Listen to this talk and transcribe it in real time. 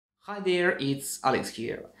Hi there, it's Alex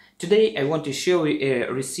here. Today I want to show you a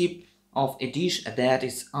recipe of a dish that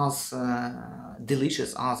is as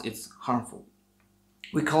delicious as it's harmful.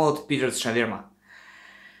 We call it Peter's Shawarma.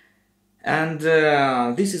 And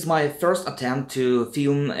this is my first attempt to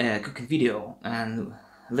film a cooking video, and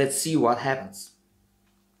let's see what happens.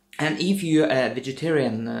 And if you're a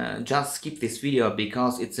vegetarian, just skip this video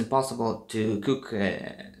because it's impossible to cook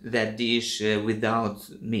that dish without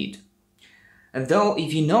meat. And though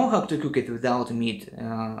if you know how to cook it without meat,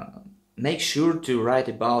 make sure to write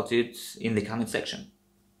about it in the comment section.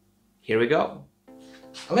 Here we go.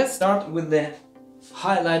 Let's start with the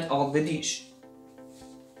highlight of the dish.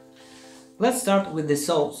 Let's start with the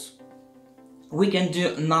sauce. We can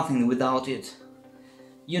do nothing without it.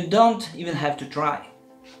 You don't even have to try.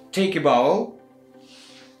 Take a bowl,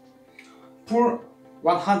 pour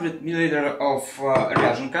 100 ml of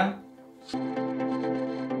ряженка.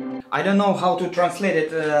 I don't know how to translate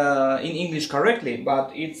it in English correctly,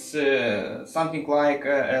 but it's something like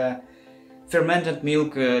a fermented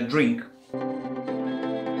milk drink.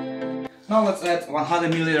 Now let's add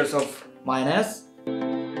 100 ml of mayonnaise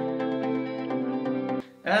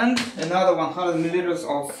and another 100 ml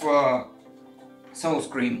of sour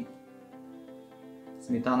cream,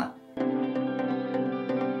 smetana.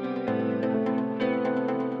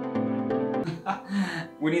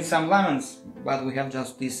 We need some lemons, but we have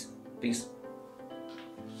just this piece.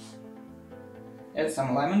 Add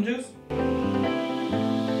some lemon juice.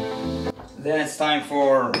 Then it's time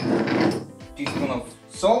for a teaspoon of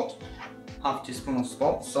salt, half teaspoon of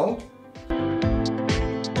salt,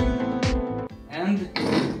 and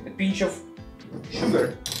a pinch of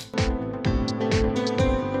sugar.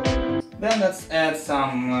 Then let's add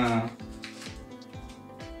some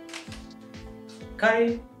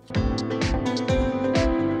curry.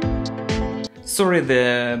 Sorry,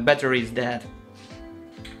 the battery is dead.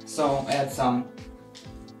 So add some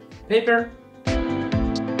pepper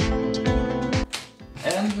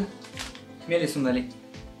and medicinally.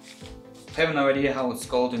 I have no idea how it's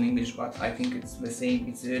called in English, but I think it's the same.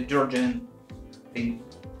 It's a Georgian thing.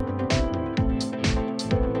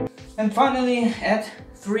 And finally, add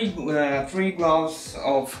three cloves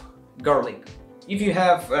of garlic. If you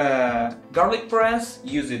have garlic press,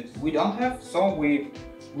 use it. We don't have, so we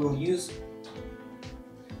will use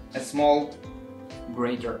a small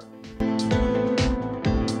grater.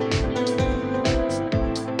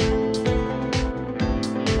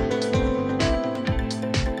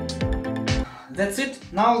 That's it.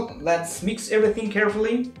 Now let's mix everything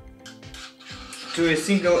carefully to a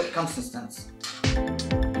single consistency.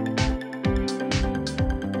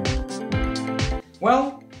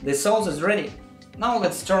 Well, the sauce is ready. Now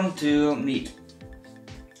let's turn to meat.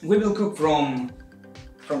 We will cook from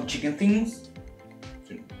chicken things.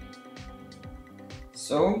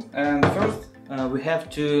 So, first we have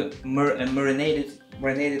to marinate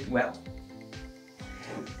it well.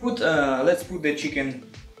 Let's put the chicken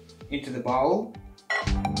into the bowl.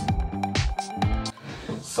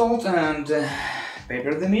 Salt and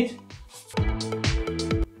pepper the meat.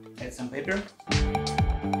 Add some pepper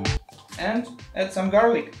and add some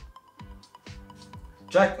garlic.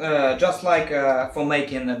 Just like for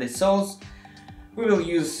making the sauce, we will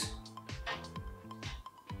use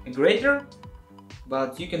a grater,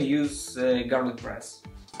 but you can use garlic press.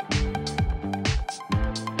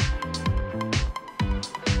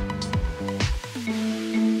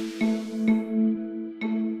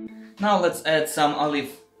 Now let's add some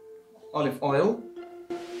olive oil.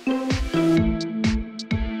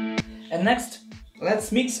 And next,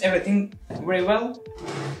 let's mix everything very well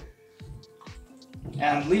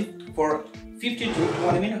and leave for 15 to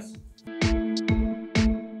 20 minutes.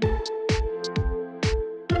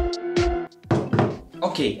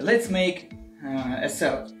 Okay, let's make a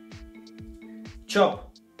salad.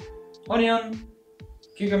 Chop onion,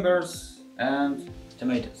 cucumbers and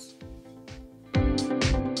tomatoes.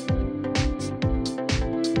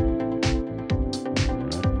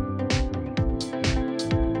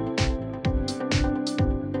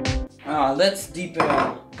 Let's dip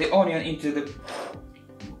the onion into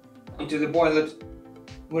the boiled.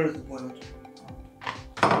 Where is the boiled?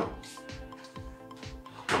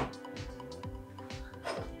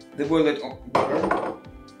 The boiled water.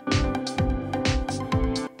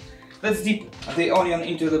 Let's dip the onion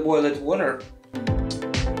into the boiled water.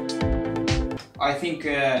 I think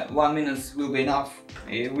 1 minute will be enough.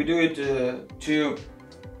 If we do it to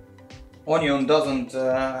onion doesn't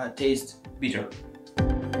taste bitter.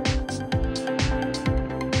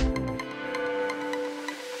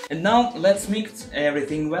 And now let's mix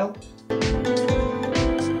everything well.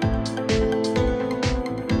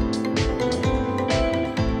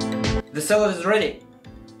 The salad is ready.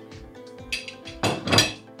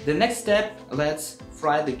 The next step, let's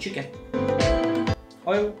fry the chicken.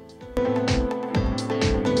 Oil.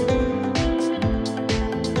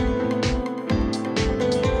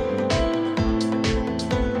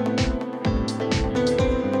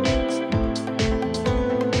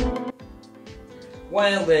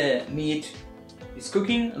 While the meat is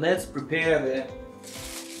cooking, let's prepare the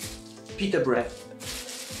pita bread.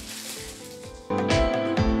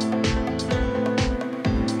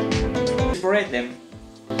 Separate them.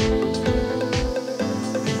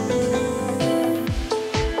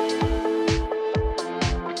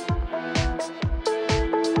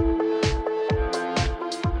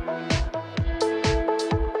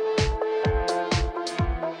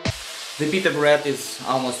 The pita bread is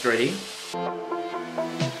almost ready.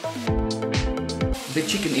 The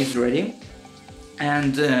chicken is ready,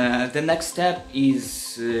 and the next step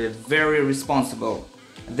is very responsible.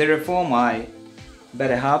 Therefore, my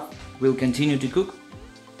better half will continue to cook.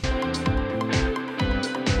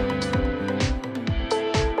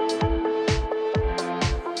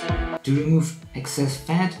 To remove excess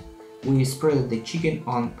fat, we spread the chicken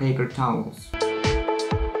on paper towels.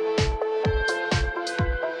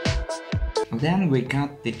 Then we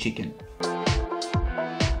cut the chicken.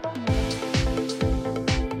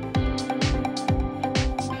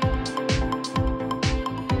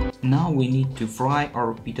 Now we need to fry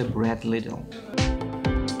our pita bread little.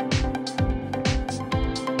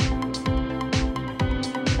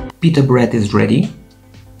 Pita bread is ready.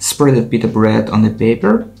 Spread the pita bread on the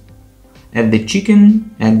paper. Add the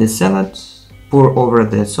chicken, add the salad, pour over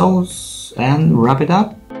the sauce and wrap it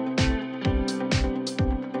up.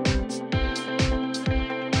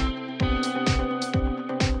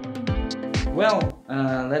 Well,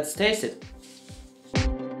 let's taste it.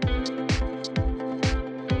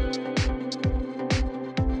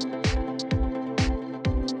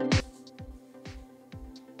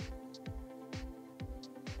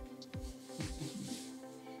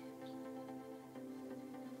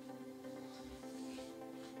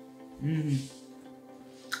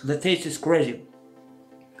 The taste is crazy.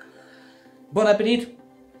 Bon appetit,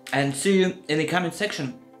 and see you in the comment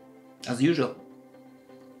section as usual.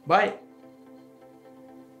 Bye.